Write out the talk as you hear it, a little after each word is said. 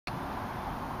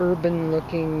urban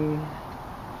looking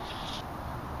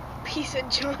piece of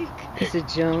junk. Piece of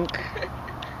junk.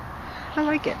 I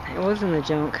like it. It wasn't a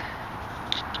junk.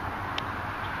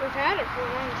 We've had it for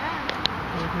a long time.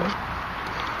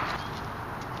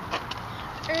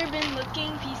 Urban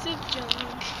looking piece of junk.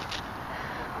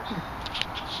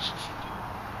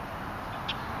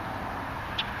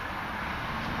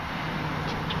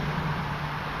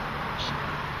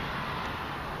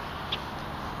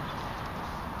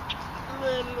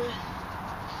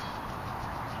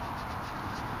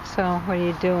 So, what are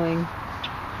you doing?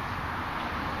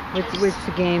 What's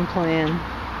the game plan?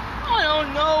 I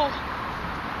don't know.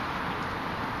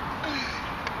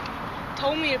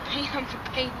 Told me to paint, I'm to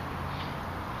paint.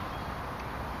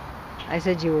 I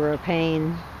said you were a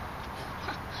pain.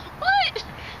 What?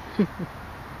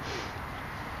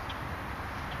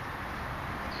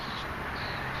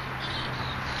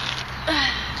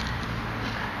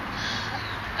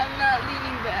 I'm not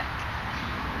leaning back.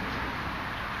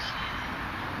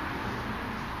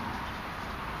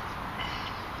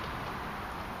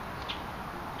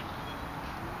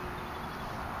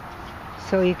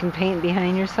 So you can paint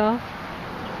behind yourself?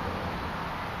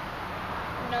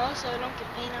 No, so I don't get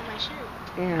paint on my shoe.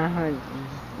 Yeah,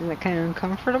 isn't that kind of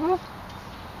uncomfortable?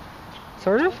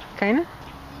 Sort of? Kind of?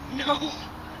 No.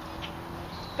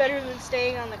 Better than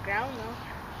staying on the ground, though.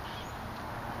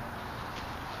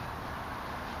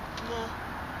 No.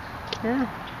 Yeah.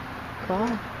 Cool.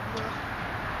 No.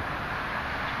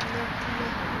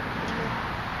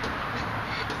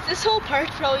 This whole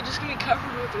park's probably just gonna be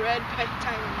covered with red by the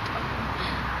time I'm done.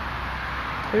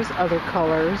 There's other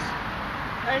colors.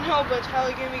 I know, but it's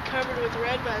probably gonna be covered with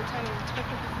red by the time I'm done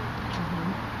with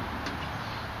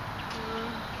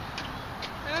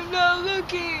it. I'm not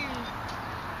looking.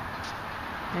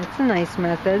 That's a nice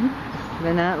method.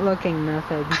 The not looking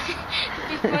method.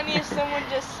 It'd be funny if someone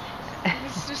just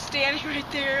was just standing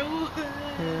right there.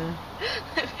 Yeah.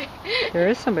 There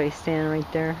is somebody standing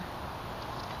right there.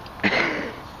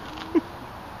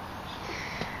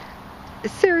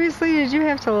 Seriously, did you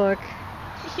have to look?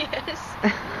 Yes.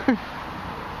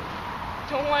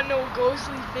 Don't want no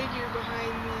ghostly figure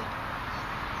behind me.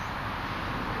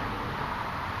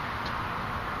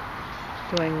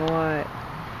 Doing what?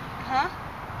 Huh?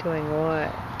 Doing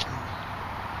what?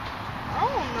 I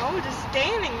don't know, just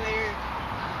standing there.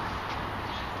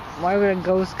 Why would a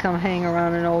ghost come hang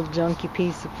around an old junky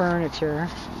piece of furniture?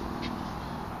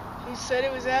 He said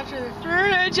it was after the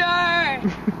furniture!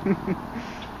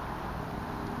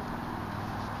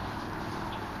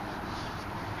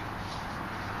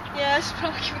 Yeah, it's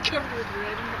probably gonna be covered with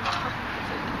red.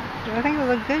 I think it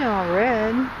looked good all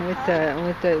red with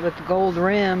the gold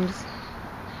rims.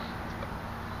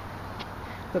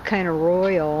 Look kind of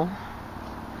royal.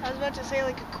 I was about to say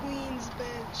like a queen's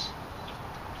bench.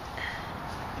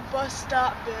 A bus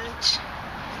stop bench.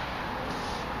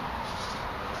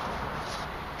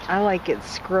 I like it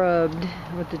scrubbed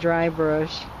with the dry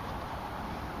brush.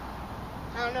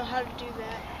 I don't know how to do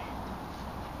that.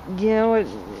 You know what?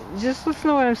 Just listen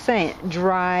to what I'm saying.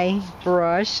 Dry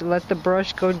brush. Let the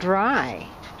brush go dry.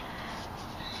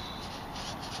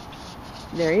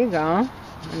 There you go.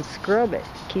 And scrub it.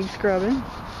 Keep scrubbing.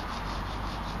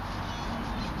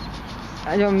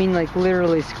 I don't mean like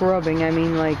literally scrubbing. I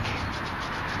mean like...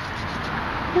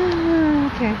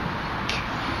 Okay.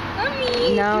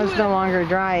 Now it's no longer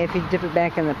dry if you dip it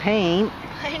back in the paint.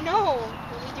 I know.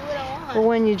 Let me do what I want. But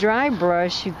when you dry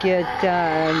brush, you get,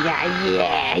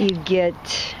 you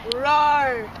get...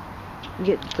 Roar! You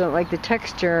get like the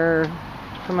texture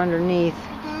from underneath.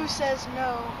 Boo says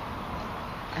no.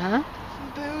 Huh?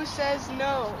 Boo says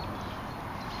no.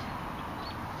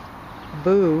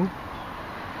 Boo.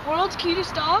 World's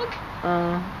cutest dog?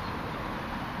 I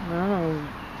don't know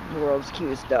the world's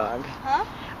cutest dog. Huh?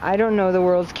 I don't know the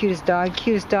world's cutest dog.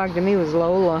 Cutest dog to me was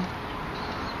Lola.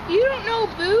 You don't know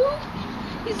Boo?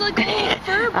 He's like a little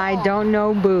fur ball. I don't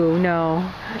know Boo, no.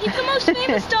 He's the most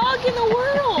famous dog in the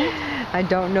world. I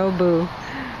don't know Boo.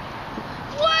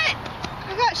 What?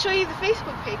 I gotta show you the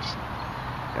Facebook page.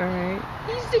 Alright.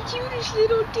 He's the cutest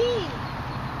little thing.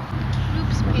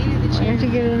 Oops, painted the Why chair. don't you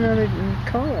get another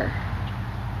color?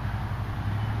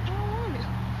 I don't want to.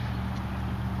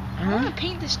 I want to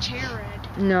paint this chair red.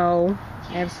 No,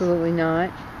 absolutely not.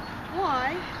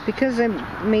 Why? Because I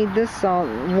made this all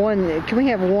one. Can we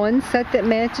have one set that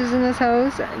matches in this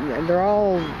house? They're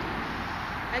all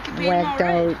I can paint them all whacked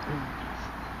red. out,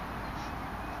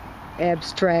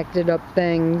 abstracted up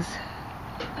things.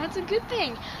 That's a good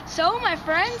thing. So my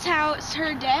friend's house,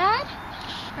 her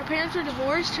parents were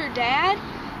divorced, her dad,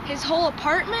 his whole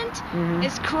apartment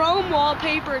is chrome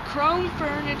wallpaper, chrome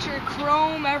furniture,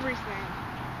 chrome everything.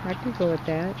 I could go with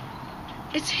that.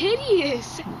 It's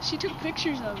hideous. She took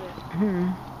pictures of it.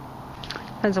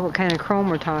 Depends on what kind of chrome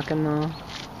we're talking, though.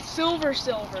 Silver.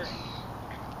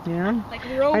 Yeah? Like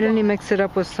Robo. Why didn't you mix it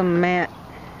up with some matte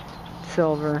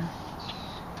silver?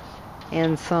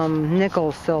 And some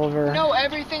nickel silver. No,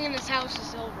 everything in this house is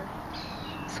silver.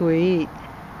 Sweet.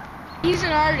 He's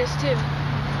an artist, too.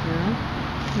 Yeah?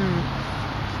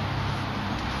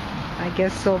 I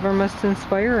guess silver must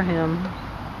inspire him.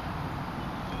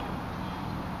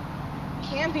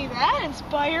 Can't be that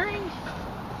inspiring.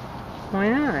 Why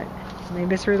not?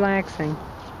 Maybe it's relaxing.